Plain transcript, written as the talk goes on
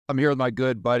I'm here with my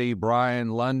good buddy, Brien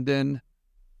Lundin.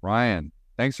 Brien,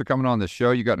 thanks for coming on the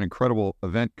show. You got an incredible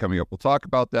event coming up. We'll talk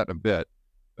about that in a bit.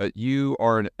 But you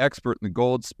are an expert in the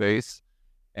gold space,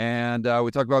 and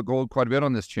we talk about gold quite a bit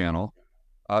on this channel.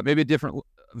 Maybe a different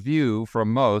view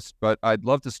from most, but I'd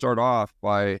love to start off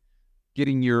by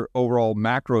getting your overall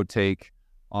macro take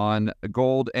on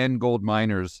gold and gold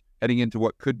miners heading into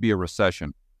what could be a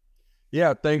recession.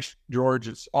 Yeah, thanks, George.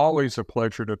 It's always a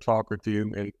pleasure to talk with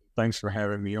you, and thanks for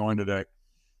having me on today.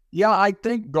 Yeah, I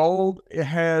think gold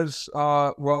has,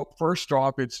 first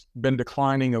off, it's been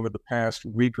declining over the past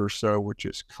week or so, which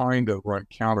is kind of run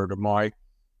counter to my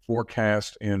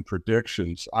forecast and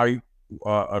predictions.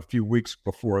 A few weeks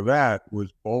before that,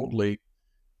 was boldly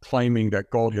claiming that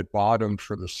gold had bottomed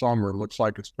for the summer. Looks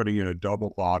like it's putting in a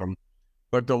double bottom.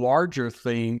 But the larger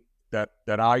theme that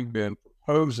I've been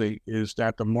proposing is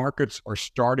that the markets are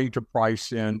starting to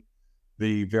price in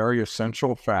the very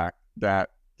essential fact that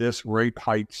this rate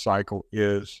hike cycle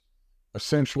is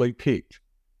essentially peaked.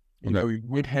 You know, we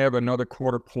would have another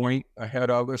quarter point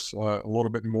ahead of us, a little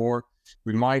bit more.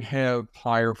 We might have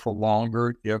higher for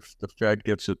longer if the Fed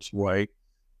gets its way.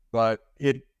 But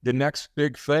the next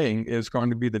big thing is going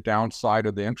to be the downside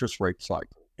of the interest rate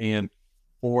cycle. And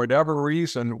for whatever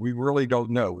reason, we really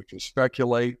don't know. We can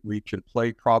speculate, we can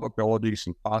play probabilities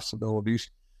and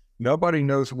possibilities. Nobody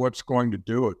knows what's going to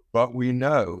do it, but we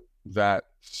know that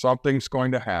something's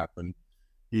going to happen,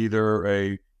 either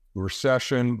a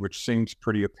recession, which seems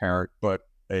pretty apparent, but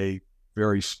a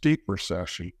very steep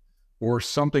recession, or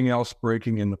something else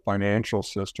breaking in the financial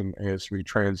system as we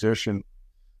transition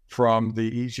from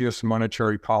the easiest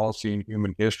monetary policy in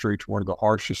human history to one of the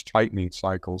harshest tightening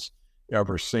cycles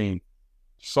ever seen.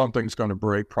 Something's going to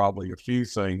break, probably a few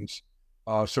things.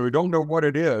 So we don't know what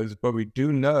it is, but we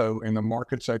do know, and the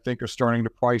markets, I think, are starting to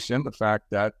price in the fact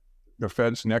that the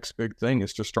Fed's next big thing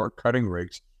is to start cutting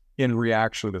rates in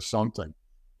reaction to something.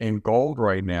 And gold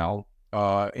right now,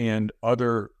 and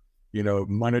other,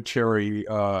 monetary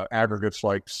aggregates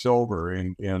like silver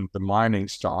and the mining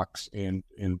stocks and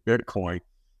Bitcoin,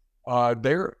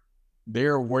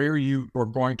 they're where you are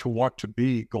going to want to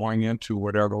be going into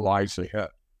whatever lies ahead.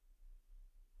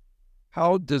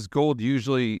 How does gold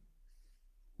usually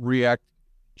react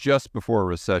just before a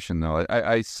recession, though?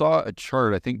 I saw a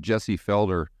chart. I think Jesse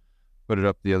Felder put it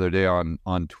up the other day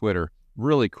on Twitter.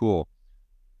 Really cool.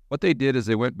 What they did is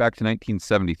they went back to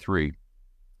 1973,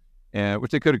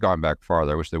 which they could have gone back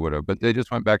farther. I wish they would have, but they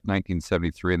just went back to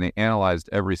 1973 and they analyzed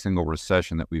every single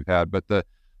recession that we've had. But the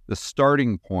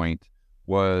starting point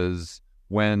was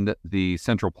when the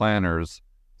central planners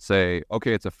say,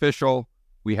 okay, it's official,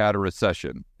 we had a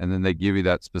recession. And then they give you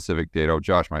that specific date. Oh,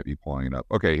 Josh might be pulling it up.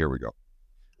 Okay, here we go.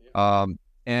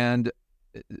 And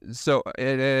so,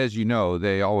 as you know,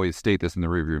 they always state this in the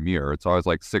rearview mirror. It's always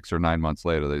like 6 or 9 months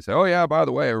later. They say, oh, yeah, by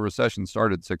the way, a recession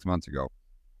started 6 months ago.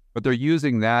 But they're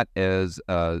using that as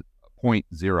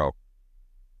 0.0,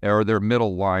 or their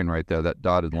middle line right there, that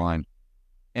dotted line.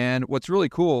 And what's really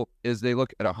cool is they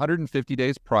look at 150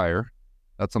 days prior.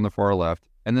 That's on the far left.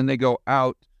 And then they go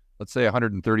out, let's say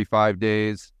 135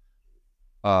 days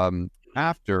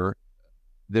after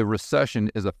the recession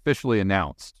is officially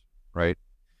announced, right?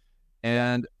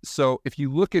 And so if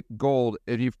you look at gold,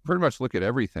 if you pretty much look at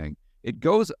everything, it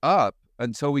goes up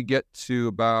until we get to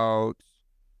about,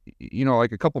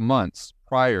 like a couple months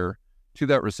prior to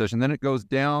that recession. Then it goes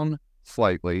down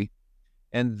slightly.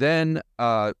 And then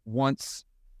once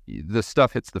the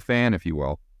stuff hits the fan, if you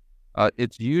will,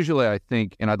 it's usually, I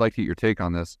think, and I'd like to get your take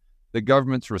on this, the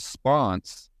government's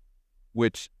response,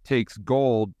 which takes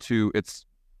gold to its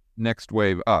next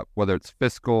wave up, whether it's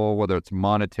fiscal, whether it's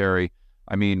monetary.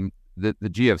 I mean, the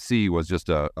GFC was just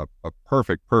a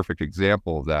perfect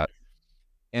example of that.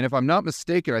 And if I'm not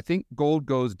mistaken, I think gold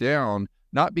goes down,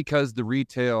 not because the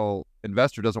retail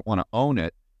investor doesn't want to own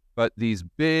it, but these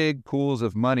big pools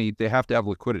of money, they have to have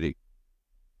liquidity.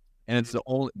 And it's the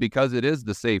only, because it is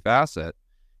the safe asset,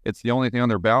 it's the only thing on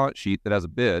their balance sheet that has a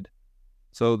bid.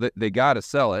 So they got to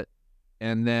sell it.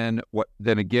 And then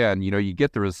again, you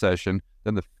get the recession,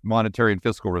 then the monetary and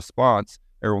fiscal response,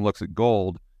 everyone looks at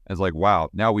gold and is like, wow,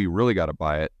 now we really got to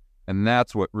buy it. And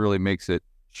that's what really makes it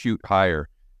shoot higher.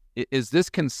 Is this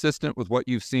consistent with what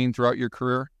you've seen throughout your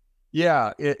career?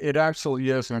 Yeah, it absolutely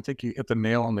is. And I think you hit the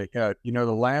nail on the head. The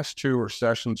last two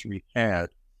recessions we had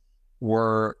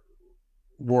were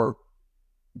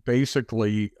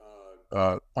basically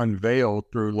unveiled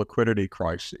through liquidity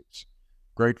crises.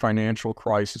 Great financial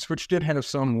crisis, which did have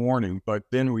some warning, but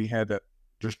then we had that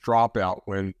just drop out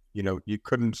when, you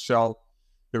couldn't sell.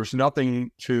 There was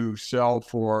nothing to sell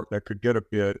for that could get a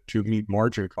bid to meet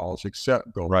margin calls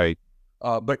except gold. Right.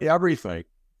 But everything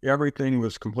everything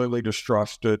was completely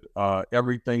distrusted.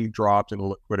 Everything dropped in a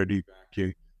liquidity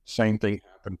vacuum. Same thing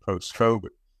happened post-COVID.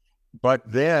 But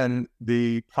then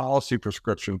the policy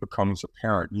prescription becomes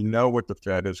apparent. You know what the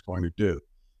Fed is going to do.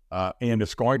 And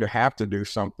it's going to have to do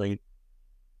something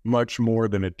much more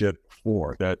than it did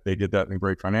before. That they did that in the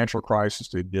great financial crisis.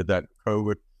 They did that in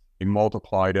COVID. They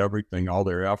multiplied everything, all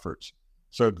their efforts.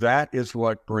 So that is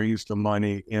what brings the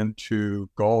money into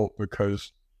gold,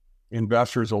 because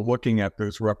investors are looking at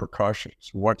those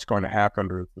repercussions. What's going to happen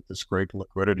with this great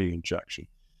liquidity injection?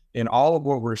 And all of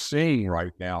what we're seeing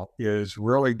right now is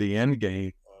really the end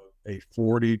game of a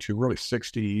 40 to really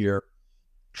 60-year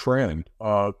trend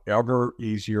of ever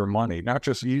easier money, not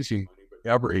just easy money, but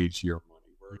ever easier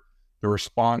money, where the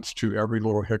response to every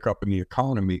little hiccup in the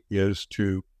economy is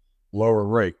to lower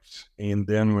rates. And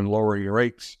then when lowering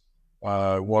rates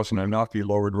wasn't enough, you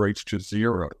lowered rates to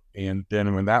zero. And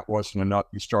then when that wasn't enough,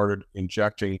 you started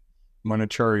injecting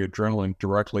monetary adrenaline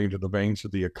directly into the veins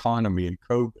of the economy in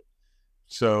COVID.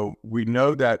 So we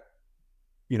know that,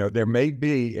 there may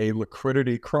be a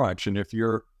liquidity crunch. And if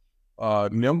you're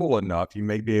nimble enough, you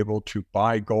may be able to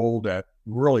buy gold at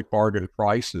really bargain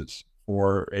prices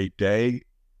for a day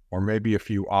or maybe a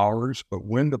few hours. But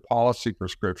when the policy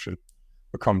prescription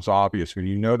becomes obvious, when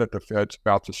you know that the Fed's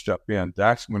about to step in,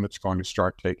 that's when it's going to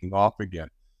start taking off again.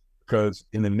 Because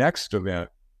in the next event,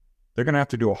 they're going to have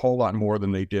to do a whole lot more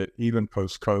than they did even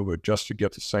post-COVID just to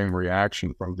get the same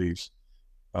reaction from these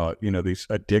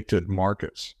addicted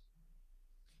markets.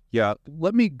 Yeah,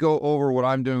 let me go over what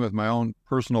I'm doing with my own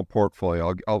personal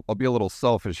portfolio. I'll be a little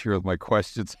selfish here with my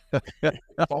questions. And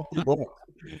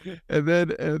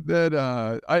then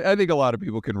I think a lot of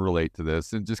people can relate to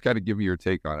this, and just kind of give me your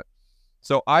take on it.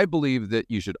 So I believe that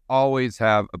you should always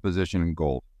have a position in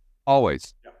gold,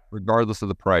 always, regardless of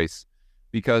the price,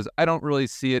 because I don't really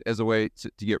see it as a way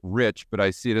to get rich, but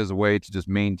I see it as a way to just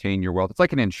maintain your wealth. It's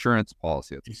like an insurance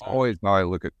policy. It's always how I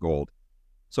look at gold.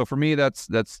 So for me, that's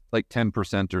like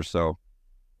 10% or so.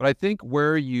 But I think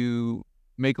where you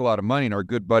make a lot of money, and our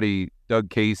good buddy Doug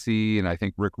Casey and I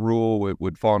think Rick Rule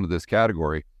would fall into this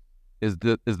category, is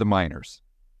the miners.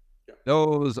 Yeah.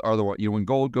 Those are the ones, when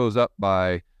gold goes up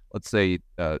by, let's say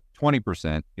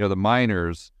 20%, the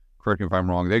miners, correct me if I'm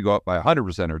wrong, they go up by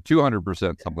 100% or 200%,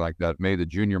 something like that, maybe the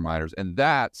junior miners. And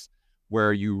that's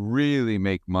where you really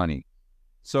make money.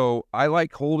 So I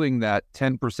like holding that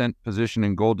 10% position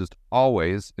in gold just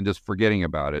always and just forgetting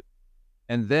about it.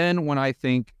 And then when I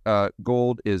think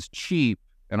gold is cheap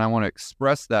and I want to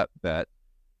express that bet,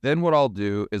 then what I'll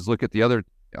do is look at the other,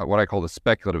 what I call the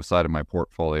speculative side of my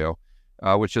portfolio,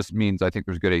 which just means I think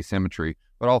there's good asymmetry.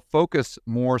 But I'll focus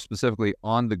more specifically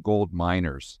on the gold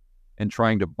miners and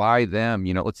trying to buy them.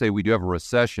 Let's say we do have a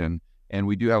recession and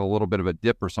we do have a little bit of a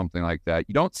dip or something like that.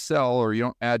 You don't sell or you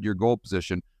don't add your gold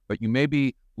position, but you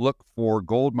maybe look for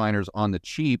gold miners on the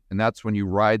cheap, and that's when you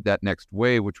ride that next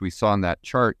wave, which we saw in that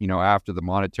chart, after the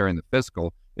monetary and the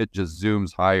fiscal, it just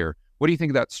zooms higher. What do you think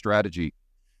of that strategy?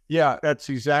 Yeah, that's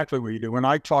exactly what you do. When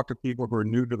I talk to people who are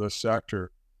new to the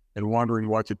sector and wondering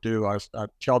what to do, I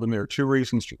tell them there are two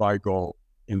reasons to buy gold: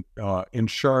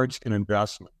 insurance and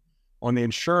investment. On the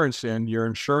insurance end, you're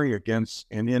insuring against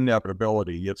an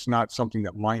inevitability. It's not something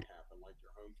that might happen, like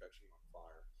your home catching on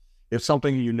fire. It's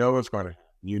something is going to happen.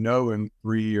 In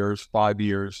 3 years, 5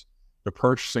 years, the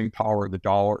purchasing power of the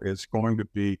dollar is going to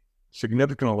be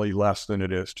significantly less than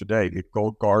it is today. It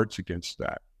gold guards against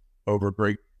that over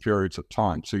great periods of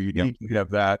time. So you need to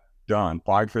have that done.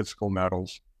 Buy physical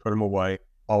metals, put them away,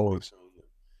 always.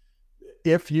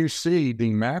 If you see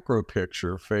the macro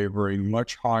picture favoring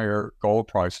much higher gold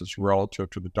prices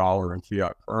relative to the dollar and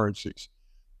fiat currencies,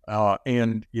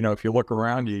 and if you look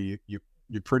around you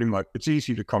pretty much, it's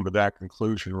easy to come to that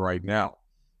conclusion right now.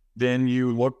 Then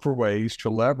you look for ways to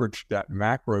leverage that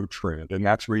macro trend, and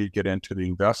that's where you get into the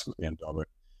investment end of it.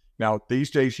 Now, these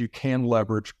days you can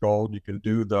leverage gold. You can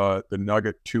do the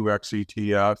Nugget 2X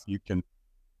ETF. You can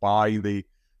buy the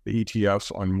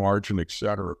ETFs on margin, et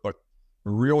cetera. But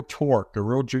the real torque, the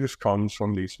real juice comes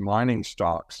from these mining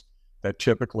stocks that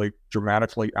typically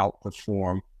dramatically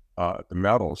outperform the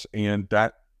metals. And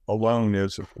that alone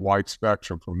is a wide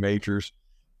spectrum from majors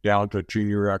down to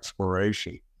junior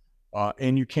exploration.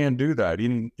 And you can do that.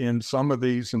 In some of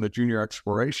these, in the junior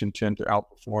exploration, tend to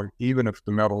outperform even if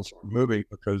the metals are moving,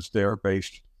 because they're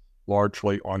based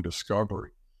largely on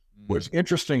discovery. Mm-hmm. What's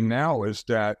interesting now is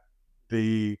that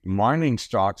the mining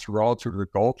stocks relative to the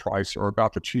gold price are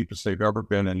about the cheapest they've ever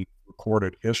been in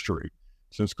recorded history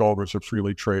since gold was a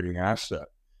freely trading asset.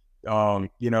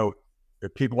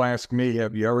 If people ask me,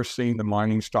 have you ever seen the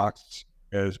mining stocks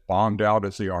as bombed out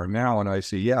as they are now? And I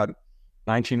say, yeah,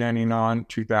 1999,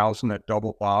 2000, that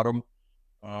double bottom,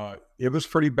 It was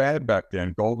pretty bad back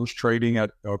then. Gold was trading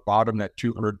at a bottom at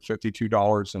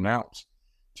 $252 an ounce.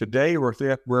 Today,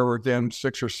 we're within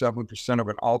 6 or 7% of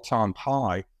an all-time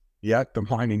high, yet the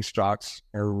mining stocks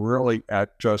are really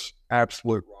at just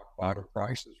absolute rock bottom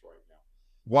prices right now.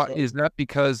 What is that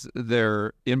because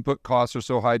their input costs are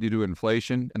so high due to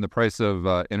inflation and the price of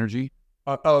energy?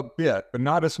 A bit, but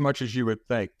not as much as you would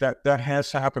think. That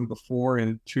has happened before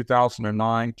in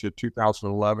 2009 to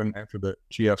 2011 after the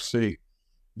GFC.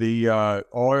 The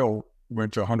oil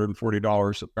went to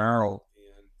 $140 a barrel,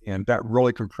 and that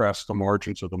really compressed the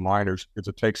margins of the miners because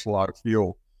it takes a lot of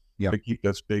fuel to keep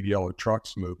those big yellow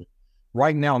trucks moving.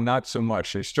 Right now, not so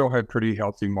much. They still have pretty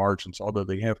healthy margins, although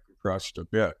they have compressed a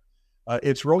bit.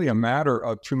 It's really a matter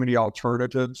of too many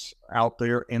alternatives out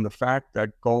there, and the fact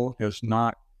that gold has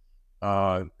not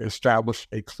established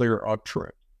a clear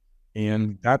uptrend.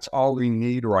 And that's all we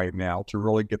need right now to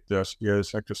really get this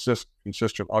is a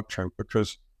consistent uptrend,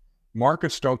 because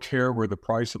markets don't care where the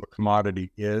price of a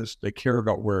commodity is. They care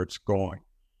about where it's going.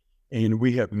 And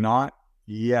we have not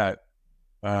yet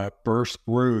burst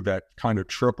through that kind of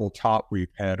triple top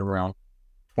we've had around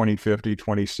 2050,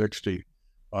 2060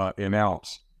 an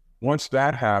ounce. Once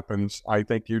that happens, I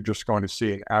think you're just going to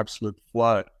see an absolute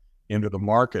flood into the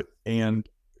market. And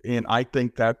I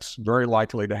think that's very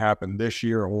likely to happen this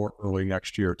year or early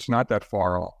next year. It's not that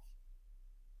far off.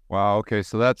 Wow. Okay.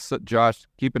 So that's, Josh,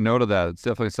 keep a note of that. It's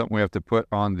definitely something we have to put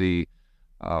on the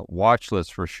watch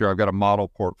list for sure. I've got a model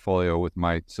portfolio with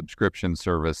my subscription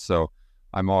service. So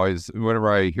I'm always,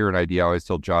 whenever I hear an idea, I always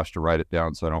tell Josh to write it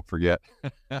down so I don't forget.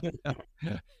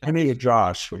 I need a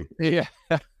Josh. Yeah.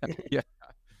 Yeah.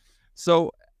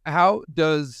 So how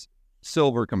does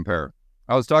silver compare?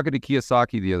 I was talking to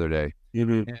Kiyosaki the other day.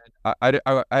 Mm-hmm. And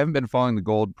I haven't been following the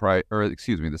gold price, or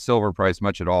excuse me, the silver price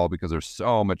much at all, because there's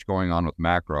so much going on with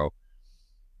macro.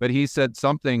 But he said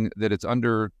something that it's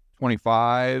under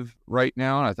 25 right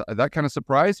now, and I thought that kind of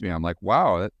surprised me. I'm like,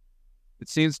 wow, it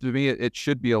seems to me it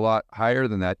should be a lot higher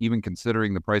than that, even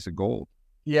considering the price of gold.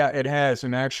 Yeah, it has,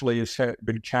 and actually it's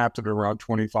been capped at around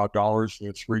 $25 in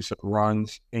its recent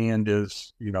runs, and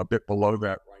is a bit below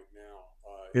that right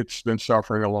now. It's been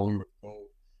suffering along with gold.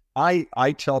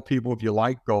 I tell people, if you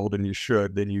like gold, and you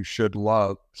should, then you should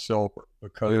love silver,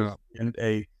 because in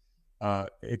a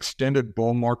extended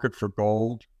bull market for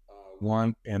gold,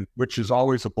 and which is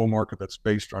always a bull market that's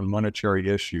based on monetary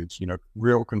issues,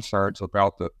 real concerns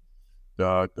about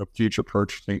the future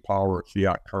purchasing power of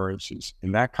fiat currencies.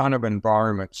 In that kind of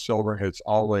environment, silver has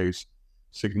always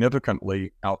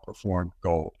significantly outperformed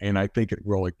gold, and I think it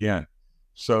will again.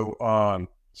 So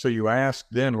you ask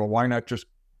then, well, why not just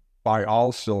buy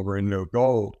all silver and no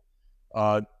gold?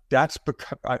 That's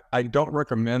because I don't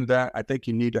recommend that. I think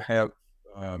you need to have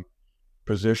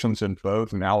positions in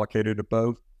both and allocated to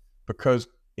both, because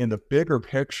in the bigger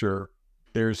picture,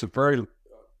 there's a very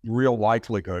real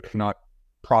likelihood, if not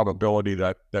probability,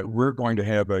 that we're going to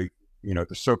have the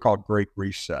so-called Great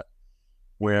Reset,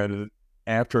 when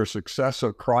after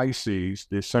successive crises,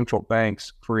 the central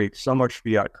banks create so much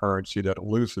fiat currency that it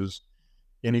loses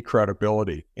any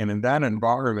credibility. And in that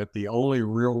environment, the only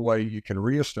real way you can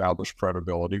reestablish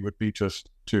credibility would be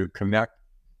just to connect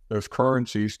those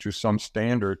currencies to some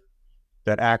standard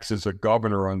that acts as a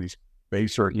governor on these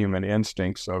baser human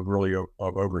instincts of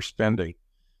overspending.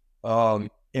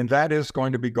 And that is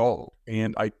going to be gold.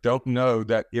 And I don't know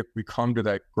that if we come to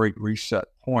that Great Reset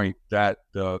point, that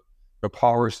the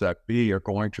powers that be are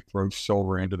going to throw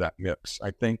silver into that mix.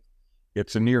 I think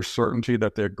it's a near certainty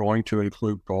that they're going to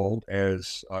include gold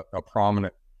as a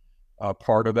prominent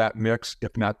part of that mix,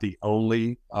 if not the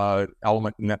only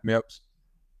element in that mix.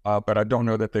 But I don't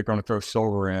know that they're going to throw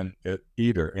silver in it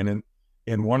either.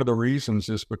 And one of the reasons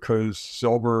is because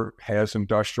silver has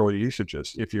industrial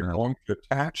usages. If you're going to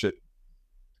attach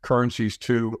currencies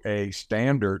to a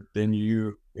standard, then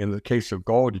you, in the case of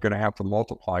gold, you're going to have to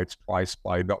multiply its price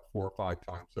by about 4 or 5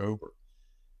 times over.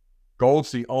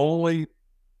 Gold's the only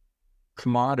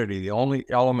commodity, the only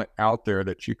element out there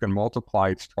that you can multiply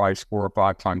its price 4 or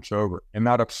 5 times over and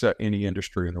not upset any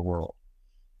industry in the world.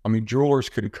 I mean, jewelers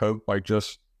can cope by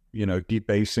just,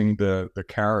 debasing the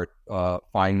carat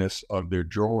fineness of their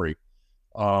jewelry,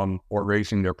 or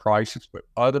raising their prices. But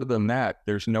other than that,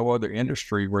 there's no other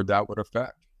industry where that would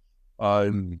affect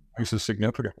prices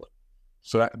significantly.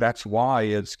 So that's why,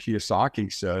 as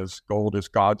Kiyosaki says, gold is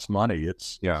God's money.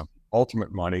 It's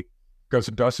ultimate money, because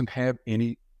it doesn't have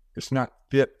it's not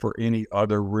fit for any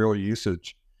other real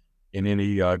usage in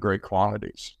any great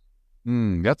quantities.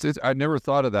 That's it. I never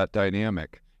thought of that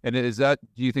dynamic. And do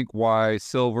you think why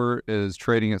silver is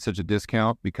trading at such a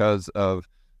discount, because of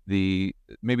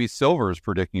maybe silver is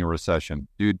predicting a recession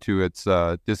due to its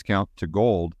discount to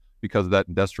gold because of that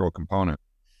industrial component.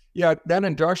 Yeah, that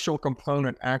industrial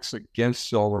component acts against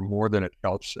silver more than it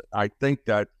helps it. I think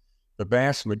that the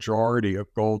vast majority of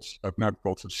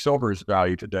silver's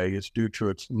value today is due to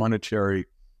its monetary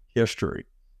history,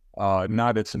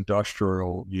 not its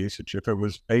industrial usage. If it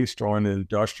was based on an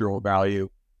industrial value,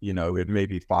 it may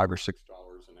be $5 or $6 an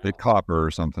ounce. Like copper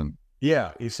or something.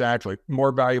 Yeah, exactly.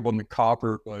 More valuable than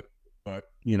copper, but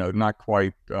not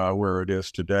quite where it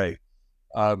is today.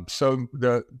 So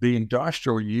the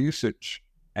industrial usage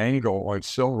angle on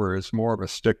silver is more of a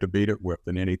stick to beat it with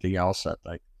than anything else, I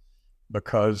think,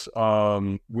 because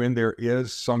when there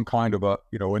is some kind of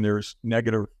when there's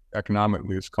negative economic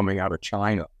news coming out of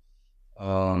China,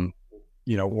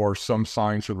 or some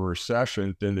signs of a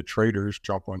recession, then the traders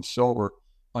jump on silver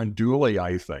unduly,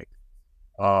 I think,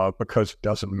 because it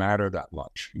doesn't matter that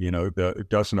much. It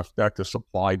doesn't affect the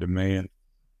supply demand,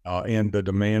 and the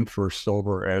demand for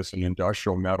silver as an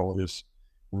industrial metal is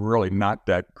really not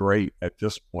that great at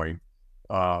this point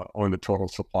on the total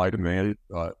supply demand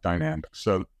dynamic.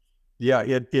 So, yeah,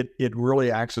 it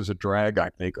really acts as a drag, I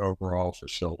think, overall for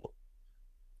silver.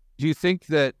 Do you think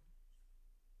that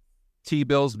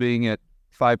T-bills being at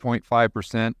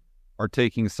 5.5% are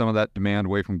taking some of that demand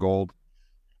away from gold?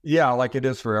 Yeah, like it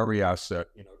is for every asset,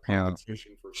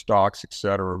 competition for stocks, et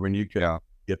cetera. When you can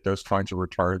get those kinds of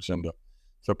returns in the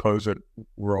supposed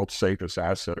world's safest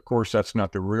asset. Of course, that's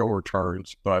not the real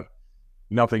returns, but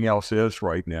nothing else is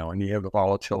right now. And you have the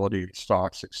volatility of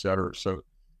stocks, et cetera. So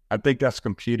I think that's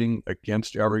competing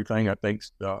against everything. I think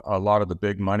a lot of the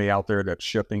big money out there that's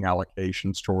shifting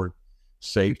allocations toward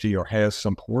safety or has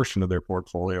some portion of their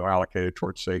portfolio allocated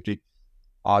towards safety.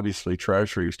 Obviously,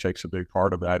 Treasuries takes a big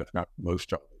part of that, if not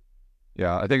most of it.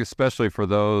 Yeah, I think especially for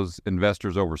those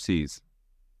investors overseas.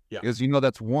 Yeah. Because,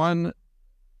 that's one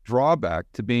drawback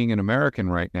to being an American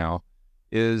right now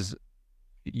is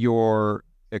your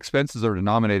expenses are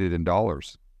denominated in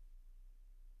dollars.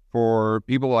 For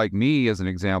people like me, as an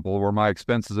example, where my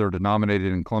expenses are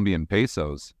denominated in Colombian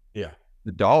pesos,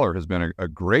 the dollar has been a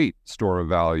great store of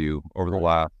value over the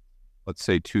last, let's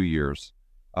say, 2 years.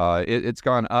 It's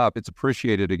gone up. It's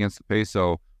appreciated against the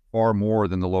peso far more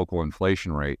than the local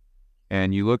inflation rate.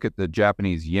 And you look at the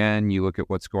Japanese yen, you look at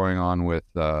what's going on with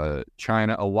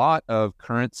China, a lot of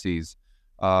currencies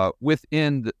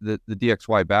within the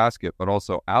DXY basket, but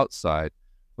also outside.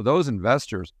 For those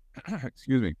investors,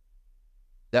 excuse me,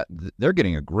 that they're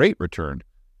getting a great return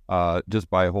just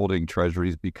by holding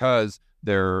treasuries because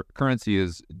their currency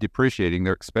is depreciating.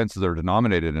 Their expenses are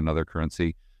denominated in other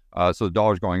currency. So the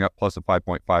dollar's going up plus a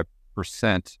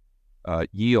 5.5%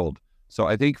 yield. So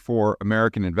I think for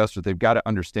American investors, they've got to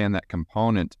understand that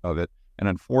component of it. And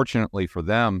unfortunately for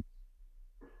them,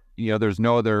 there's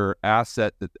no other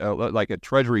asset that like a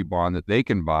treasury bond that they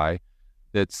can buy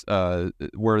that's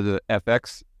where the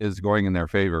FX is going in their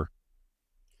favor.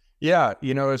 Yeah,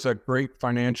 as a great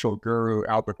financial guru,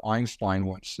 Albert Einstein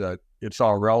once said, it's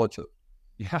all relative.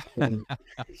 Yeah. And,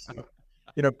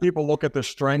 people look at the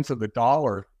strength of the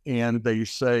dollar and they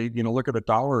say, look at the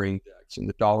dollar index and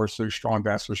the dollar's so strong,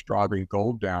 that's what's driving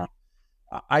gold down.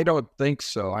 I don't think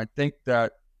so. I think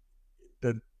that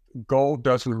the gold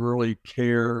doesn't really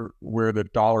care where the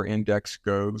dollar index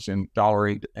goes and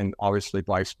obviously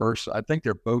vice versa. I think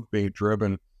they're both being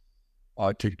driven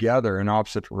together in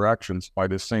opposite directions by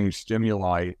the same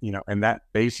stimuli, and that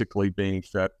basically being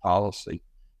Fed policy.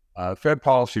 Fed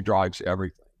policy drives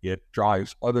everything. It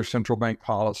drives other central bank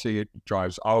policy. It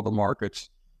drives all the markets.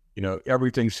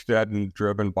 Everything's fed and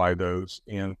driven by those.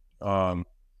 And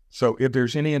so if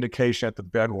there's any indication that the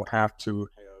Fed will have to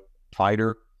have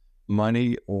tighter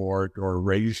money or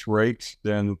raise rates,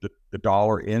 then the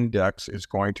dollar index is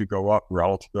going to go up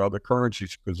relative to other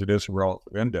currencies because it is a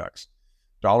relative index.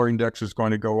 Dollar index is going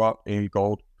to go up and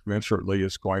gold commensurately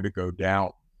is going to go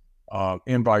down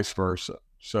and vice versa.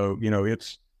 So,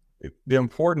 the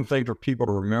important thing for people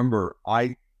to remember,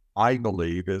 I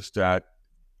believe, is that,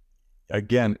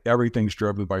 again, everything's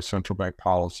driven by central bank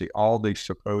policy. All these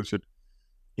supposed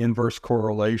inverse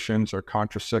correlations or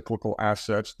contracyclical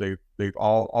assets, they've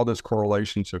all those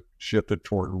correlations have shifted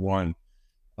toward one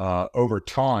over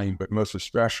time, but most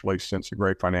especially since the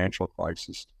great financial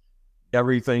crisis.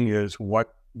 Everything is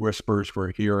what whispers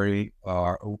we're hearing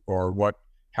or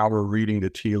how we're reading the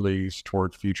tea leaves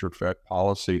toward future Fed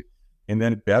policy. And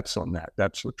then it bets on that.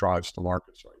 That's what drives the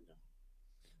markets right now.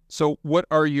 So what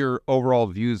are your overall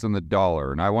views on the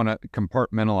dollar? And I want to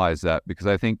compartmentalize that because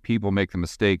I think people make the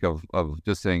mistake of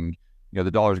just saying,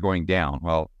 the dollar's going down.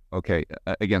 Well, okay,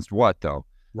 against what though?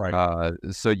 Right.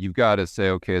 So you've got to say,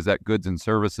 okay, is that goods and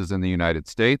services in the United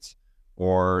States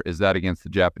or is that against the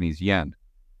Japanese yen,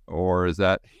 or is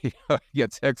that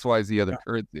against XYZ other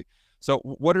currency? So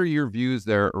what are your views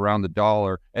there around the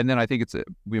dollar? And then I think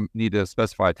we need to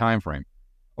specify a time frame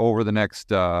over the next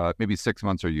maybe 6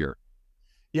 months or a year.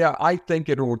 Yeah, I think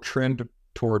it will trend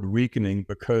toward weakening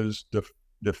because the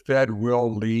Fed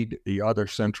will lead the other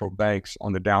central banks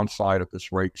on the downside of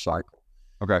this rate cycle.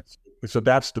 Okay. So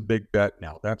that's the big bet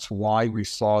now. That's why we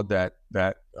saw that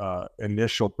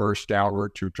initial burst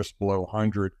downward to just below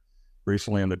 100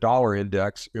 recently in the dollar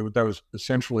index. That was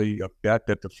essentially a bet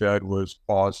that the Fed was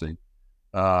pausing.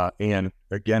 And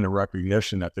again, a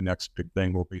recognition that the next big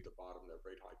thing will be the bottom of that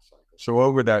rate hike cycle. So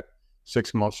over that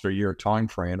 6 months to a year time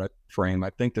frame,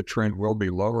 I think the trend will be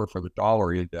lower for the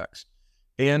dollar index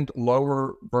and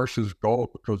lower versus gold,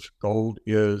 because gold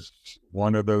is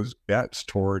one of those bets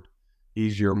toward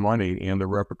easier money and the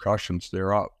repercussions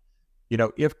thereof.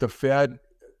 If the Fed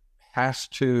has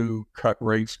to cut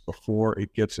rates before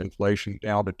it gets inflation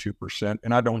down to 2%,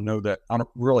 and I don't know that, I'm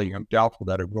doubtful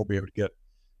that it will be able to get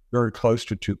very close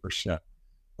to 2%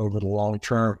 over the long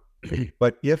term.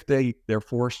 But if they're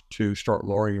forced to start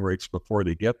lowering rates before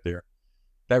they get there,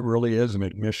 that really is an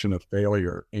admission of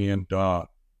failure. And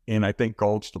I think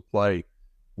gold's to play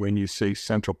when you see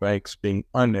central banks being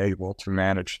unable to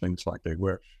manage things like they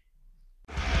wish.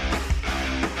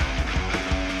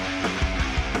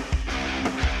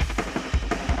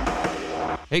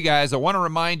 Hey guys, I want to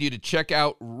remind you to check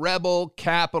out Rebel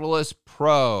Capitalist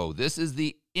Pro. This is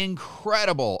the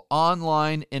incredible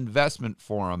online investment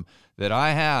forum that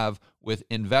I have with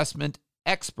investment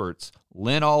experts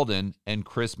Lundin and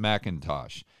Chris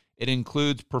McIntosh. It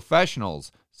includes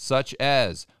professionals such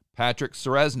as Patrick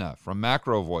Ceresna from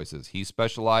Macro Voices. He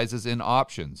specializes in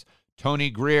options. Tony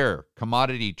Greer,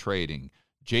 commodity trading.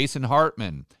 Jason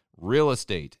Hartman, real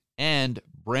estate. And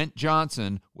Brent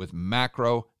Johnson with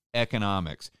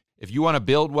macroeconomics. If you want to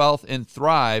build wealth and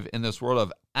thrive in this world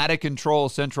of out-of-control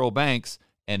central banks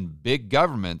and big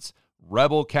governments,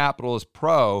 Rebel Capitalist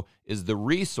Pro is the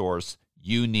resource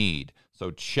you need. So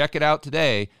check it out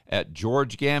today at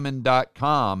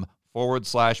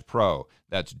georgegammon.com/pro.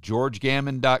 That's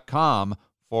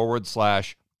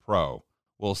georgegammon.com/pro.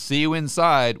 We'll see you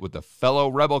inside with the fellow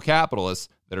Rebel capitalists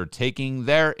that are taking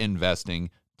their investing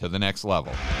to the next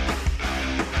level.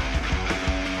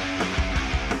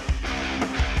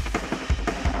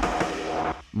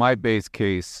 My base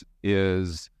case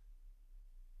is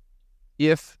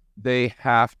if they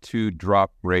have to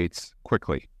drop rates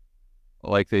quickly,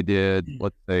 like they did,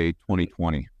 let's say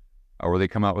 2020, where they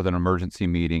come out with an emergency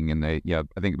meeting and I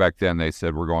think back then they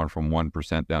said we're going from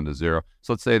 1% down to 0.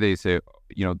 So let's say they say,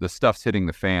 the stuff's hitting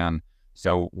the fan,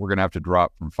 so we're going to have to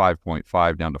drop from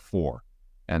 5.5 down to 4,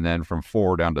 and then from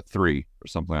 4 down to 3 or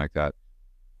something like that.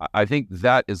 I think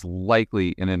that is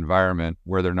likely an environment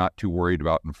where they're not too worried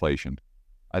about inflation.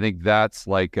 I think that's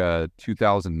like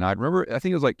 2009. Remember, I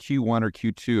think it was like Q1 or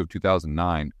Q2 of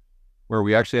 2009, where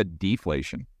we actually had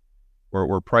deflation,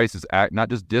 where prices act, not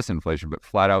just disinflation, but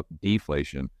flat out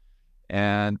deflation.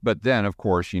 But then, of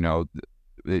course, you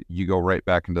go right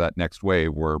back into that next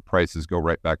wave where prices go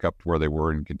right back up to where they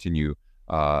were and continue.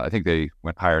 I think they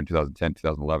went higher in 2010,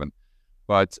 2011.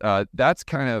 But that's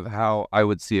kind of how I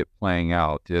would see it playing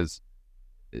out, is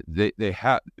they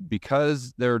have,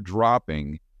 because they're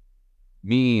dropping,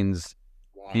 means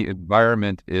the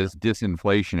environment is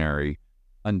disinflationary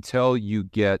until you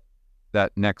get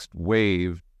that next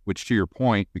wave, which, to your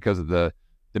point, because of the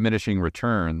diminishing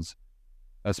returns,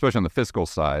 especially on the fiscal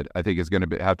side, I think is going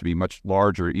to have to be much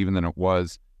larger even than it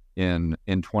was in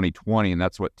 2020, and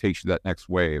that's what takes you that next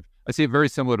wave. I see it very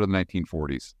similar to the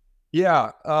 1940s.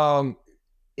 Yeah, and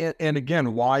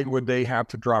again, why would they have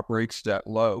to drop rates that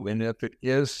low? And if it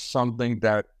is something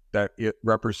that it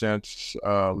represents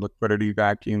liquidity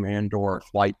vacuum and or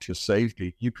flight to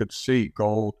safety, you could see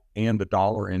gold and the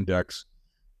dollar index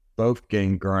both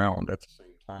gain ground at the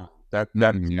same time. That's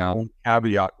one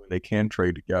caveat when they can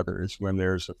trade together, is when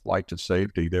there's a flight to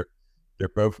safety. They're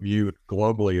both viewed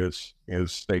globally as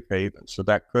safe haven, so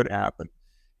that could happen.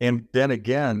 And then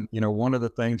again, one of the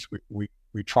things we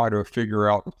try to figure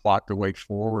out and plot the way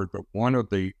forward, but one of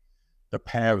the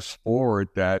paths forward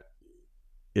that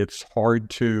it's hard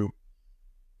to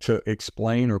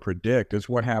explain or predict is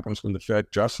what happens when the Fed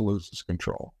just loses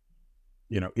control.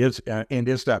 Is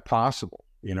that possible?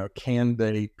 Can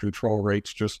they control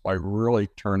rates just by really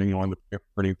turning on the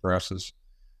printing presses?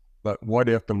 But what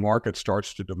if the market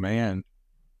starts to demand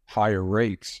higher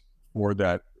rates for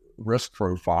that risk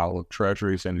profile of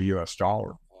treasuries and the U.S.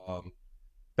 dollar?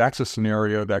 That's a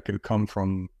scenario that could come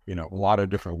from a lot of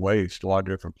different ways, a lot of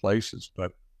different places.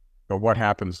 But what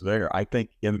happens there? I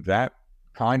think in that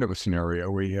kind of a scenario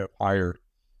where you have higher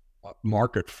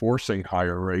market forcing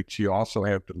higher rates, you also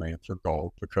have demand for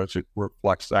gold because it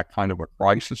reflects that kind of a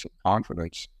crisis of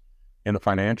confidence in the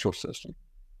financial system.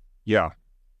 Yeah,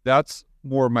 that's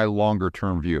more my longer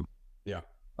term view. Yeah.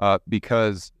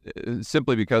 Because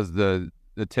simply because the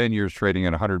 10 years trading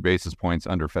at 100 basis points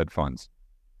under Fed funds.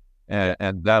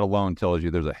 And that alone tells you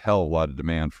there's a hell of a lot of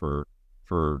demand for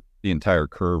the entire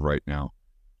curve right now.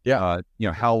 Yeah.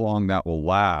 How long that will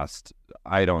last,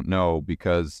 I don't know,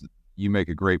 because you make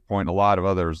a great point. A lot of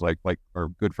others, like our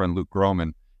good friend Luke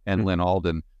Groman and Lynn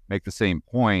Alden, make the same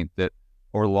point that,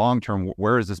 or long term,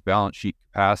 where is this balance sheet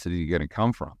capacity going to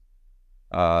come from?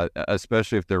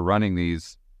 Especially if they're running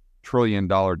these $1 trillion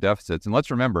deficits. And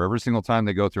let's remember, every single time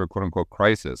they go through a quote unquote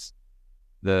crisis,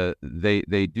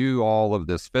 they do all of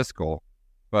this fiscal,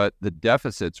 but the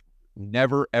deficits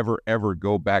never, ever, ever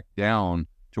go back down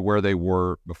to where they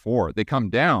were before. They come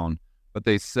down, but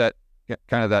they set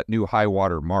kind of that new high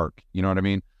water mark. You know what I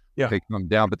mean? Yeah. They come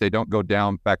down, but they don't go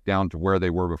back down to where they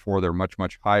were before. They're much,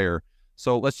 much higher.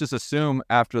 So let's just assume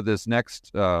after this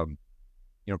next,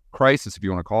 crisis, if you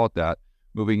want to call it that,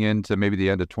 moving into maybe the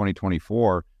end of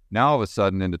 2024, now all of a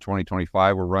sudden into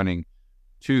 2025, we're running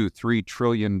 $2-3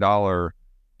 trillion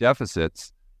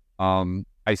deficits.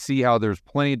 I see how there's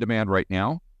plenty of demand right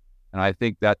now, and I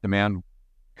think that demand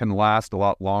can last a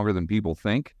lot longer than people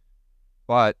think.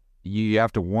 But you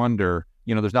have to wonder,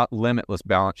 there's not limitless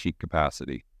balance sheet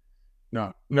capacity.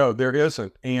 No, there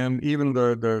isn't. And even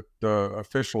the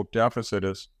official deficit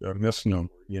is a misnomer,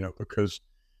 because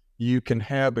you can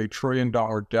have $1 trillion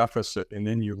deficit, and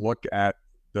then you look at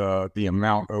the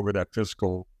amount over that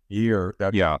fiscal year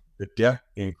that the debt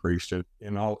increased it,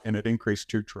 and it increased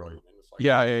 $2 trillion. And it's like,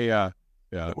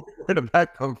 yeah. Where did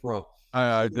that come from?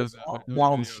 I just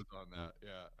balance on that.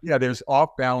 Yeah, there's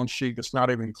off balance sheet that's not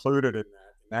even included in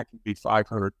that, and that can be $500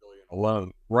 billion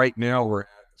alone. Right now, we're at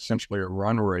essentially a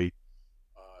run rate,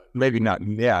 maybe not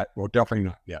net, well, definitely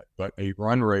not net, but a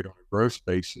run rate on a gross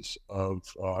basis of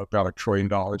about $1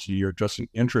 trillion a year just in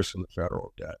interest in the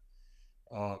federal debt.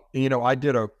 I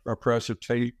did a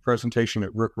presentation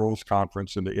at Rick Roll's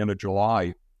conference in the end of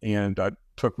July, and I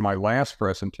took my last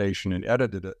presentation and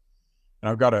edited it. And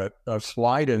I've got a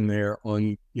slide in there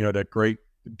on, that great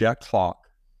debt clock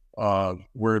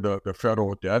where the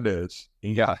federal debt is.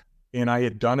 And I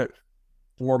had done it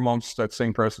 4 months, that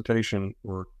same presentation,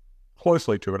 or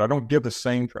closely to it. I don't give the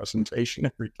same presentation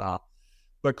every time,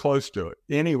 but close to it.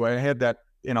 Anyway, I had that,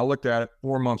 and I looked at it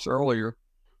 4 months earlier.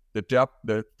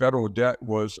 The federal debt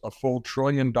was a full $1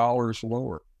 trillion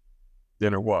lower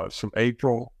than it was from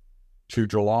April to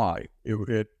July.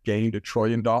 It gained $1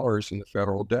 trillion in the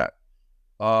federal debt.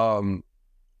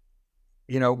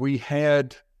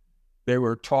 They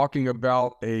were talking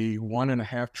about a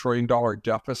 $1.5 trillion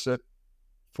deficit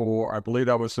for, I believe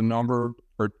that was the number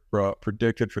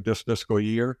predicted for this fiscal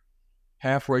year.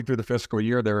 Halfway through the fiscal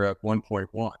year, they're at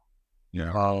 1.1.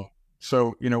 Yeah.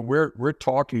 So, we're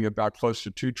talking about close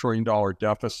to $2 trillion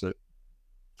deficit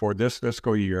for this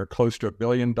fiscal year, close to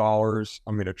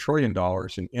 $1 trillion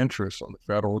in interest on the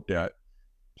federal debt,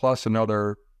 plus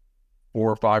another $400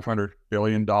 or $500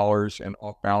 billion in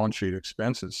off-balance sheet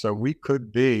expenses. So we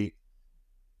could be,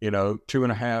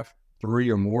 $2.5, $3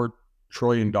 or more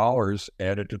trillion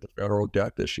added to the federal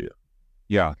debt this year.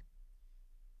 Yeah.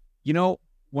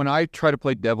 When I try to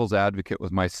play devil's advocate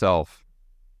with myself,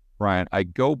 Brien, I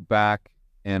go back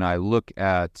and I look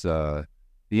at the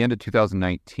end of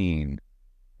 2019,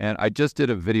 and I just did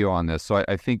a video on this, so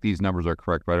I think these numbers are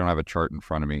correct, but I don't have a chart in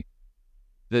front of me.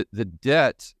 The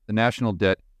debt, the national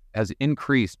debt, has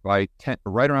increased by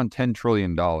right around $10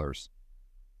 trillion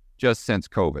just since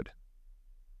COVID.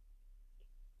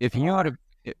 If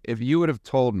you would have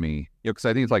told me, because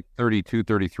I think it's like 32,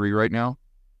 33 right now,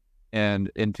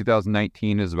 and in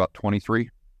 2019 is about 23.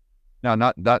 Now,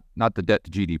 not the debt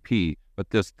to GDP, but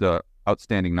just the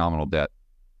outstanding nominal debt.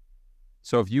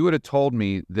 So if you would have told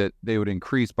me that they would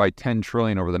increase by 10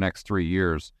 trillion over the next 3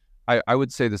 years, I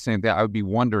would say the same thing. I would be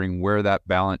wondering where that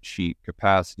balance sheet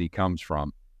capacity comes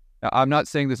from. Now, I'm not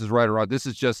saying this is right or wrong. This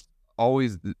is just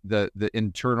always the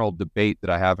internal debate that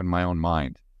I have in my own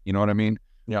mind. You know what I mean?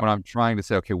 Yeah. When I'm trying to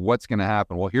say, okay, what's going to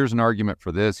happen? Well, here's an argument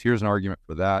for this. Here's an argument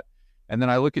for that. And then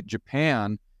I look at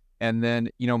Japan, and then,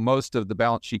 most of the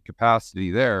balance sheet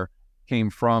capacity there came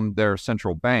from their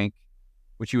central bank,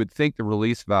 which you would think the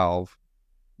release valve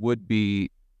would be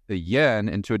the yen,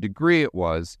 and to a degree it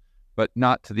was, but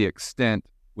not to the extent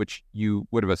which you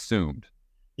would have assumed.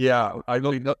 Yeah.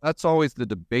 That's always the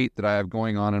debate that I have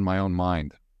going on in my own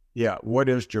mind. Yeah. What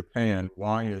is Japan?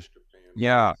 Why is Japan?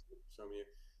 Yeah.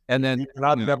 And then,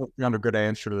 I've never found a good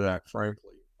answer to that,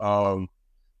 frankly.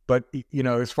 But,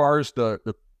 as far as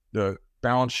the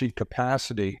balance sheet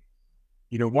capacity,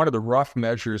 one of the rough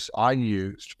measures I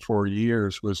used for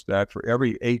years was that for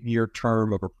every 8-year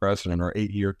term of a president or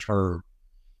 8-year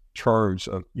terms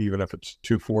of, even if it's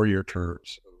 2 4-year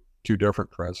terms, 2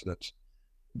 different presidents,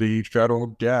 the federal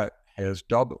debt has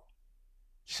doubled.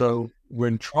 So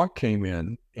when Trump came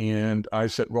in and I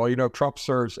said, well, Trump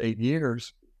serves 8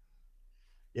 years,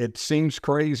 it seems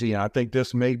crazy. And I think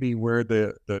this may be where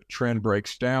the trend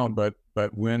breaks down. But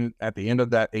when at the end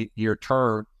of that 8-year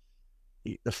term,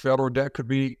 the federal debt could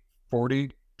be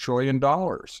 $40 trillion.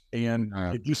 And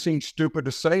it just seems stupid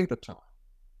to say at the time.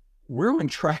 We're on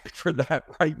track for that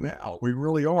right now. We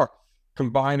really are.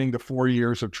 Combining the 4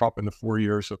 years of Trump and the 4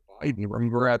 years of Biden,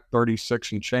 we're at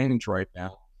 36 and change right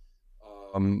now.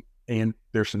 And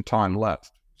there's some time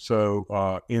left. So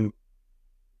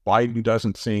Biden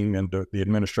doesn't seem, and the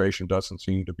administration doesn't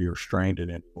seem to be restrained in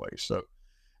any way. So,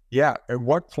 yeah, at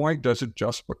what point does it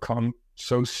just become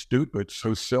so stupid,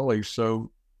 so silly, so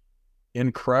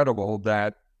incredible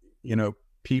that,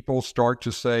 people start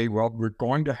to say, well, we're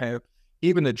going to have,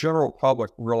 even the general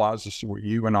public realizes, what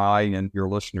you and I and your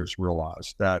listeners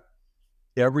realize, that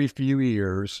every few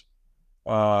years,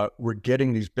 we're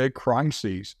getting these big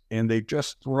crises and they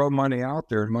just throw money out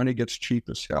there and money gets cheap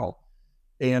as hell.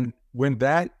 And when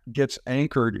that gets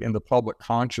anchored in the public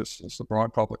consciousness, the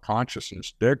broad public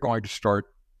consciousness, they're going to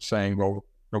start saying, well,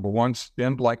 number one,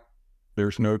 spend like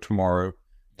there's no tomorrow,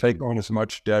 take on as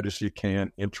much debt as you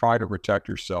can and try to protect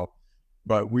yourself.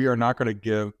 But we are not going to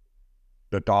give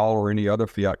the dollar or any other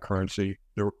fiat currency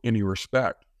any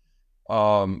respect.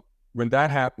 When that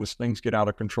happens, things get out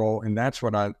of control. And that's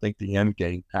when I think the end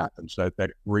game happens,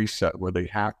 that reset where they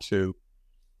have to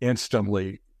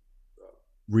instantly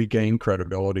regain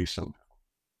credibility somehow.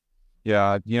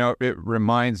 Yeah, it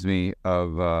reminds me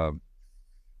of one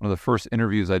of the first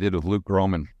interviews I did with Luke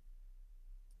Groman.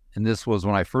 And this was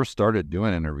when I first started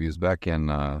doing interviews back in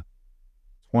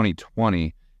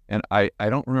 2020. And I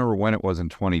don't remember when it was in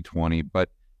 2020, but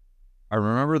I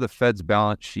remember the Fed's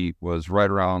balance sheet was right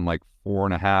around like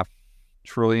 $4.5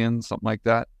 trillion, something like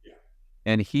that. Yeah.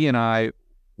 And he and I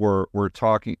were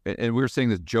talking, and we were saying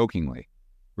this jokingly.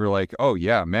 We were like, oh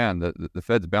yeah, man, the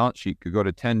Fed's balance sheet could go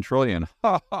to 10 trillion.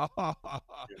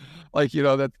 Like,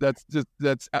 that's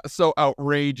so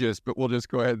outrageous, but we'll just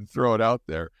go ahead and throw it out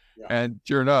there. Yeah. And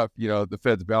sure enough, the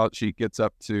Fed's balance sheet gets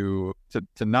up to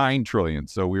 9 trillion.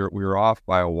 So we were off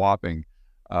by a whopping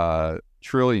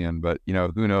trillion, but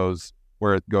who knows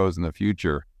where it goes in the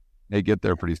future. They get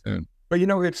there pretty soon. But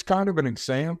it's kind of an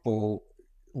example,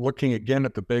 looking again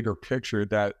at the bigger picture,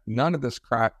 that none of this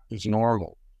crap is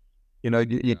normal.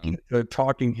 The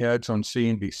talking heads on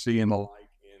CNBC and the like,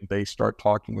 and they start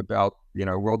talking about,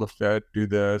 will the Fed do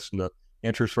this, and the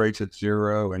interest rates at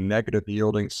zero and negative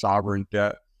yielding sovereign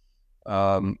debt,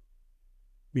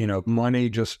 money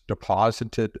just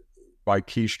deposited by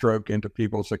keystroke into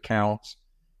people's accounts.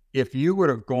 If you would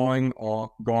have gone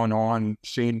on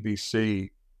CNBC,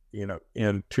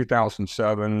 in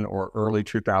 2007 or early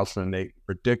 2008,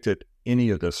 predicted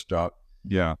any of this stuff,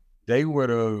 yeah, they would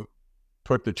have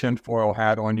put the tinfoil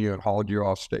hat on you and hauled you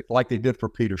off stage, like they did for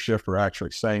Peter Schiff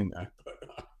actually saying that.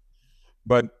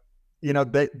 But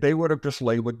they would have just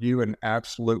labeled you an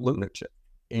absolute lunatic.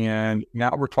 And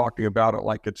now we're talking about it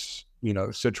like it's,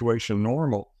 situation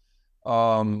normal.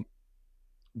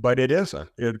 But it isn't.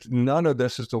 None of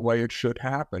this is the way it should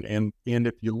happen. And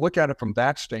if you look at it from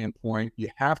that standpoint, you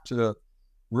have to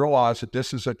realize that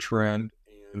this is a trend.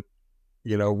 And,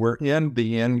 we're in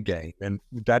the end game. And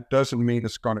that doesn't mean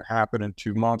it's going to happen in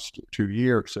 2 months, 2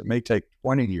 years. It may take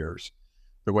 20 years,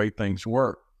 the way things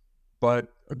work. But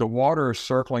the water is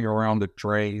circling around the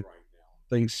drain right now.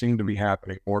 Things seem to be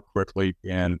happening more quickly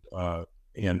and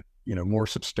more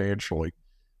substantially.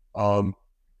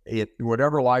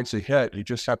 Whatever lies ahead, you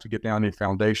just have to get down to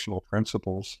foundational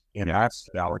principles and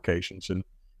asset allocations and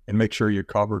make sure you're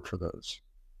covered for those.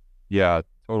 Yeah,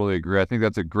 totally agree. I think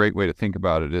that's a great way to think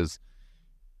about it is,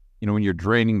 when you're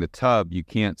draining the tub, you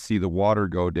can't see the water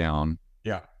go down.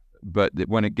 Yeah. But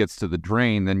when it gets to the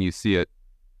drain, then you see it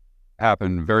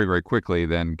happen very, very quickly,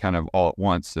 then kind of all at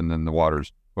once, and then the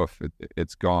water's,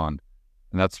 it's gone.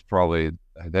 And that's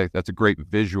that's a great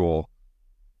visual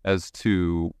as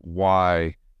to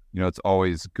why, it's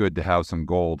always good to have some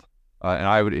gold. And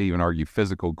I would even argue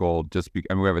physical gold,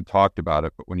 we haven't talked about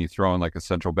it, but when you throw in like a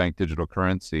central bank digital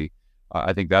currency,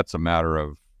 I think that's a matter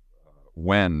of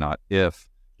when, not if.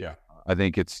 Yeah. I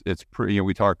think it's pretty,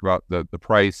 we talked about the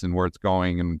price and where it's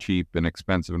going and cheap and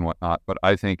expensive and whatnot, but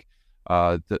I think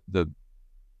the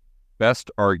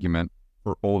best argument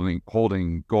for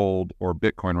holding gold or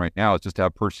Bitcoin right now is just to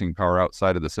have purchasing power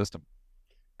outside of the system.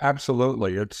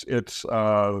 Absolutely. It's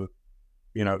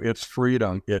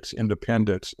freedom, it's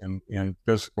independence in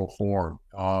physical form.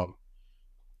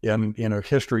 And,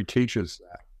 history teaches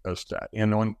us that.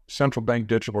 And on central bank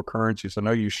digital currencies, I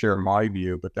know you share my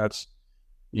view, but that's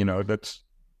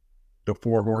the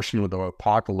four horsemen of the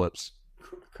apocalypse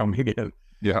coming in.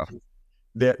 Yeah.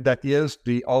 That is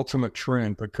the ultimate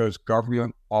trend, because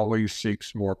government always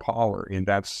seeks more power, and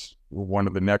that's one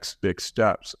of the next big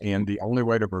steps. And the only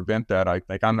way to prevent that, I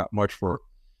think, I'm not much for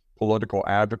political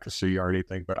advocacy or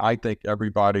anything, but I think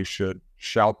everybody should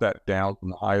shout that down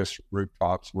from the highest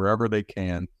rooftops wherever they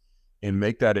can, and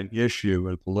make that an issue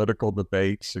in political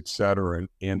debates, et cetera,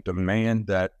 and demand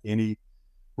that any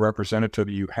representative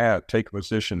you have take a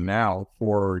position now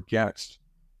for or against.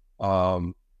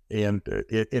 And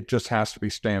it just has to be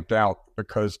stamped out,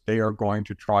 because they are going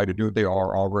to try to do it. They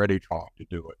are already trying to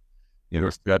do it.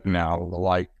 That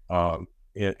now,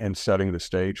 and setting the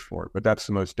stage for it. But that's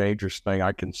the most dangerous thing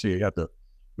I can see. The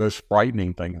most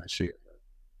frightening thing I see.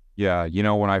 Yeah.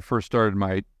 When I first started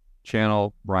my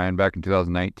channel, Brien, back in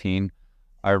 2019,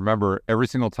 I remember every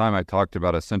single time I talked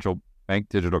about a central bank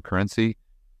digital currency,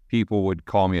 people would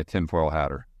call me a tinfoil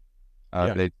hatter.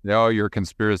 They, oh, you're a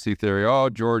conspiracy theory. Oh,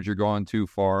 George, you're going too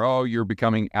far. Oh, you're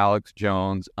becoming Alex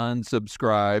Jones.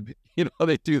 Unsubscribe.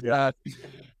 They do that.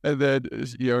 And then,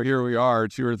 here we are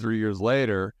 2 or 3 years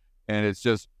later, and it's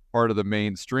just part of the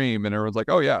mainstream. And everyone's like,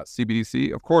 oh, yeah,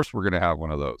 CBDC. Of course, we're going to have one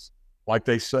of those. Like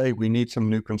they say, we need some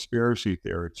new conspiracy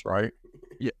theories, right?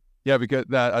 Yeah, because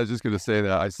I was just going to say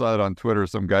that. I saw it on Twitter.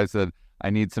 Some guy said, I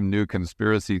need some new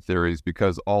conspiracy theories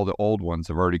because all the old ones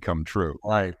have already come true.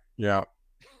 Right. Yeah.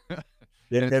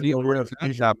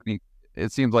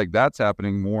 It seems like that's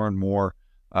happening more and more,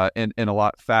 and a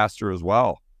lot faster as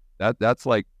well. That's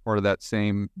like part of that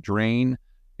same drain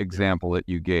example that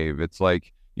you gave. It's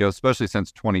like, especially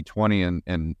since 2020 and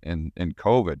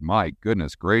COVID, my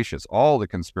goodness gracious, all the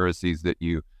conspiracies that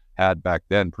you had back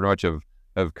then pretty much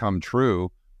have come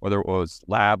true, whether it was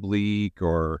lab leak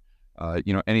or,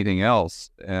 anything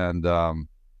else. And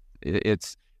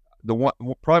it's the one,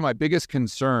 probably my biggest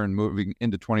concern moving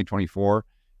into 2024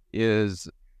 is,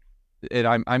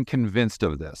 and I'm convinced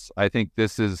of this. I think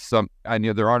this is I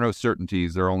know there are no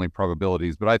certainties, there are only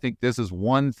probabilities, but I think this is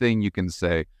one thing you can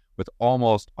say with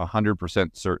almost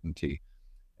 100% certainty.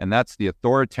 And that's the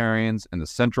authoritarians and the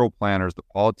central planners, the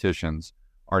politicians,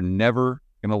 are never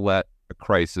going to let a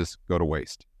crisis go to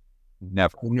waste.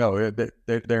 Never. No,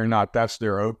 they're not. That's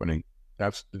their opening.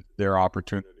 That's their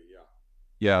opportunity.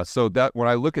 Yeah. So that when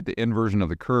I look at the inversion of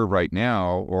the curve right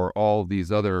now, or all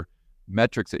these other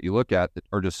metrics that you look at that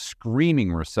are just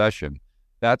screaming recession,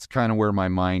 that's kind of where my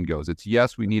mind goes. It's,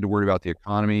 yes, we need to worry about the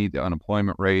economy, the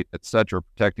unemployment rate, et cetera,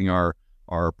 protecting our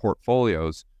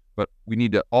portfolios, but we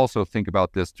need to also think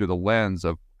about this through the lens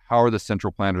of how are the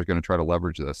central planners going to try to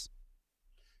leverage this?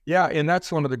 Yeah, and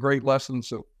that's one of the great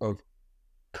lessons of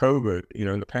COVID,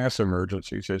 in the past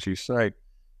emergencies, as you say.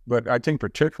 But I think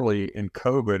particularly in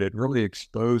COVID, it really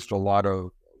exposed a lot of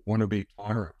wannabe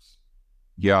tyrants.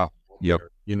 Yeah. Yep.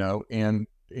 And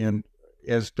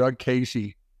as Doug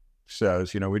Casey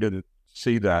says, we didn't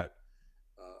see that.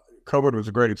 COVID was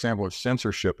a great example of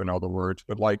censorship, in other words,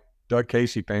 but like Doug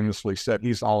Casey famously said,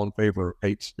 he's all in favor of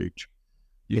hate speech.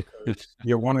 Yeah.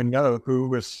 You want to know who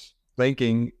was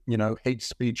thinking, hate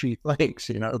speechy things,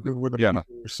 who were the people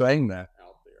who were saying that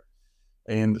out there,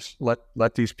 and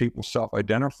let these people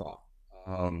self-identify.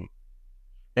 And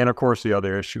of course, the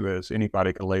other issue is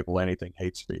anybody can label anything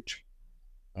hate speech.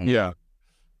 Yeah.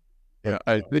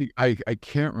 I think I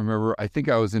can't remember. I think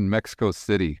I was in Mexico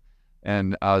City,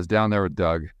 and I was down there with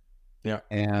Doug. Yeah.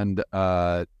 And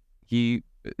he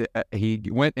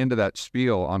went into that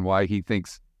spiel on why he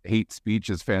thinks hate speech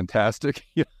is fantastic.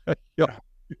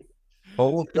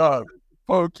 Oh God,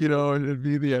 poke, and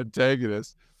be the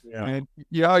antagonist. Yeah. And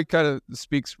he kind of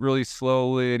speaks really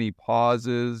slowly, and he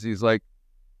pauses. He's like,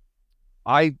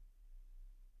 I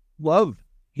love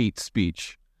hate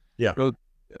speech. Yeah.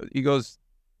 He goes,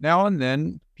 now and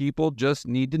then people just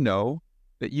need to know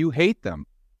that you hate them,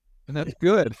 and that's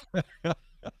good.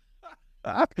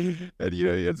 And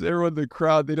it's everyone in the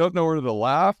crowd. They don't know whether to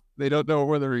laugh. They don't know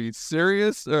whether he's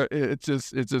serious. Or it's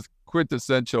just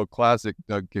quintessential classic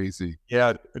Doug Casey.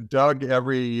 Yeah, Doug,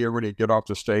 every year when he'd get off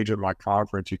the stage at my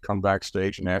conference, he'd come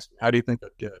backstage and ask me, how do you think I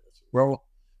did? Well,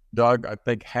 Doug, I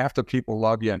think half the people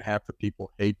love you and half the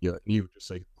people hate you. And he would just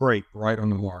say, great, right on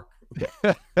the mark.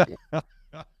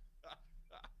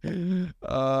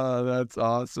 That's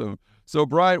awesome. So,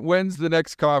 Brien, when's the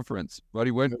next conference,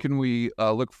 buddy? When can we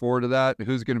look forward to that?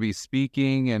 Who's going to be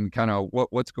speaking, and kind of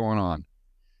what's going on?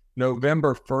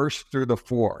 November 1st through the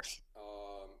 4th.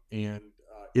 And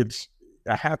it's,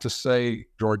 I have to say,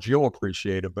 George, you'll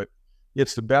appreciate it, but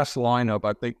it's the best lineup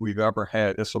I think we've ever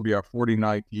had. This will be our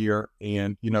 49th year.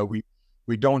 And, we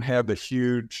don't have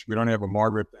we don't have a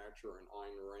Margaret Thatcher and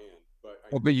Ayn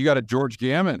Rand. But you got a George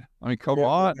Gammon. I mean, come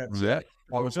on.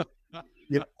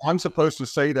 I'm supposed to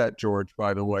say that, George,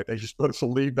 by the way. They're supposed to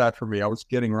leave that for me. I was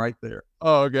getting right there.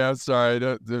 Oh, okay. I'm sorry.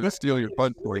 Don't steal your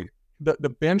fun for you. The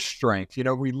bench strength,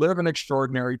 we live in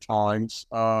extraordinary times.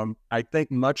 I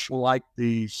think much like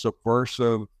the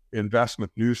subversive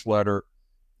investment newsletter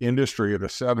industry of the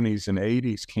 70s and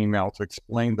 80s came out to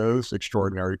explain those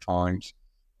extraordinary times.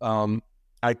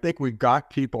 I think we've got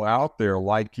people out there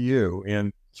like you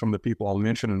and some of the people I'll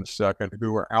mention in a second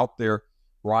who are out there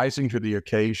rising to the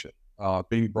occasion,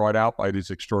 being brought out by these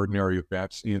extraordinary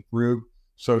events through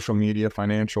social media,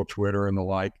 financial Twitter, and the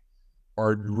like,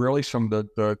 are really some of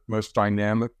the most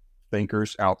dynamic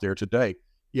thinkers out there today.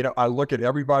 I look at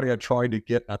everybody I tried to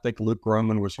get. I think Luke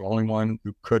Groman was the only one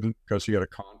who couldn't because he had a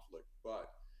conflict. But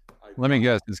let me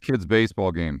guess, his kid's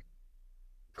baseball game.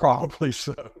 Probably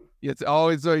so. It's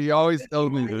always so. You always tell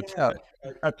me that. Yeah,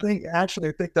 I think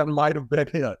that might have been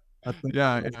it. I think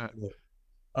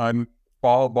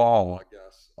ball, I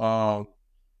guess.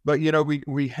 But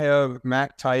we have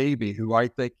Matt Taibbi, who I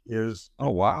think is I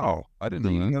didn't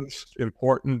know that. Most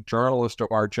important journalist of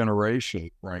our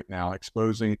generation right now,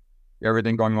 exposing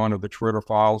everything going on with the Twitter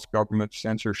files, government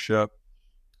censorship,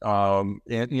 and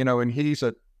he's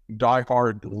a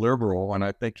diehard liberal, and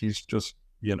I think he's just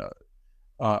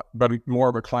but more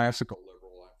of a classical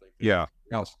liberal, I think. Yeah.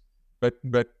 Else, but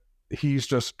he's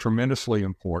just tremendously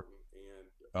important,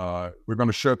 and we're going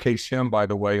to showcase him, by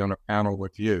the way, on a panel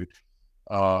with you.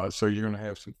 So you're going to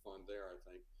have some fun there, I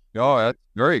think. Oh, that's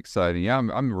very exciting. Yeah,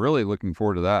 I'm really looking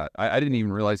forward to that. I didn't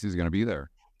even realize he was going to be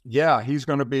there. Yeah, he's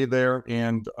going to be there,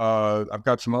 and I've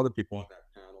got some other people on that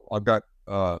panel. I've got,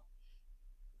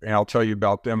 and I'll tell you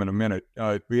about them in a minute.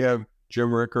 We have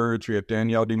Jim Rickards, we have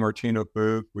Danielle DiMartino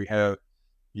Booth, we have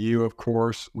you, of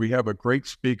course. We have a great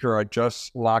speaker I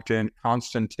just locked in,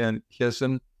 Konstantin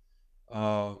Kisin.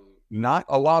 Not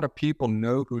a lot of people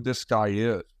know who this guy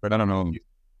is, but I don't know.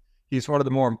 He's one of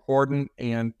the more important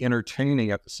and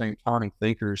entertaining at the same time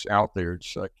thinkers out there.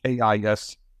 It's Kisin.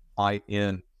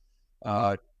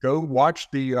 Go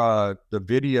watch the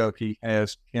video he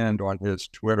has pinned on his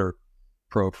Twitter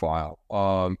profile,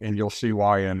 and you'll see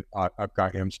why. And I've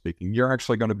got him speaking. You're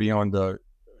actually going to be on the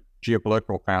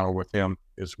geopolitical panel with him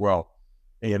as well,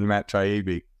 and Matt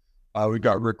Taibbi. We've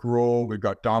got Rick Rule, we've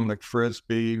got Dominic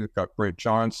Frisby, we've got Brent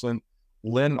Johnson,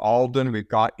 Lynn Alden. We've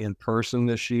got in person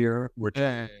this year, which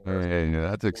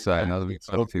that's exciting. That'll be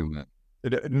fun too, man.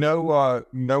 No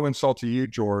insult to you,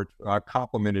 George. I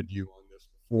complimented you on this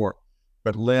before,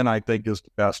 but Lynn, I think, is the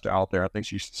best out there. I think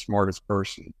she's the smartest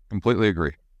person. Completely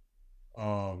agree.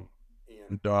 And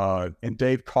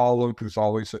Dave Collum, who's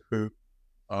always a hoot.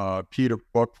 Peter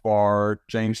Bookvar,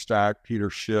 James Stack, Peter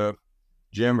Schiff,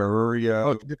 Jim Arurio.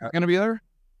 Oh, Schiff is going to be there?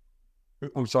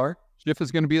 I'm sorry? Schiff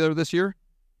is going to be there this year?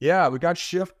 Yeah, we got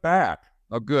Schiff back.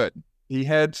 Oh, good. He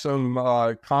had some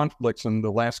conflicts in the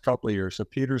last couple of years, so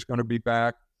Peter's going to be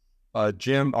back.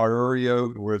 Jim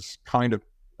Arurio was kind of,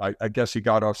 I guess he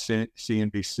got off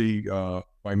CNBC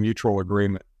by mutual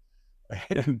agreement.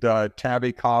 And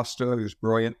Tabby Costa, who's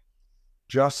brilliant,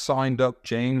 just signed up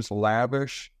James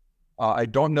Lavish. I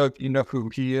don't know if you know who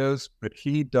he is, but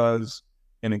he does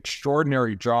an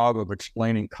extraordinary job of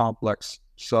explaining complex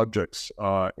subjects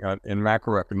in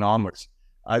macroeconomics.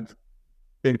 I've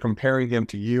been comparing him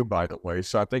to you, by the way,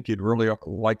 so I think you'd really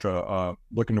like to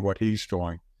look into what he's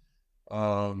doing.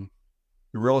 The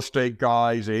real estate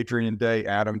guys, Adrian Day,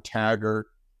 Adam Taggart,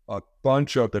 a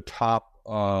bunch of the top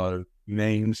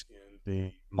names in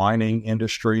the mining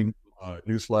industry,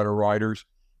 newsletter writers,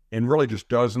 and really just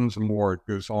dozens more. It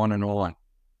goes on and on.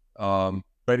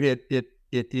 But it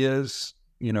is,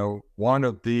 one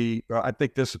of the, I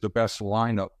think this is the best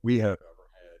lineup we have ever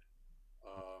had.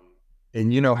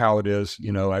 And you know how it is,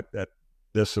 at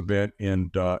this event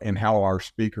and how our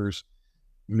speakers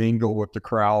mingle with the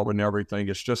crowd and everything.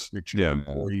 It's just an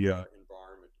extraordinary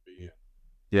environment to be in.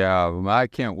 Yeah, I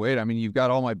can't wait. I mean, you've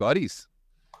got all my buddies.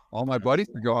 All my buddies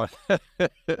are going.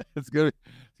 It's gonna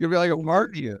be like a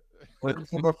party.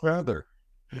 From a feather.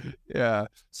 Yeah.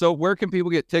 So where can people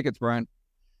get tickets, Brien?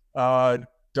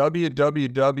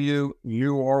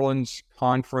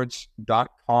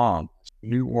 www.neworleansconference.com.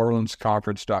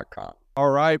 neworleansconference.com.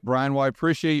 All right, Brien. Well, I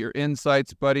appreciate your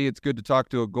insights, buddy. It's good to talk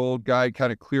to a gold guy,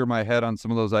 kind of clear my head on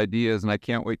some of those ideas, and I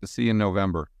can't wait to see you in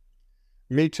November.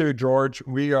 Me too, George.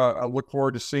 We look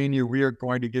forward to seeing you. We are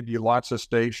going to give you lots of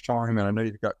stage time, and I know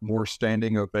you've got more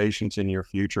standing ovations in your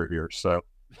future here. So,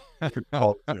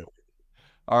 all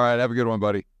All right. Have a good one,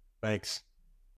 buddy. Thanks.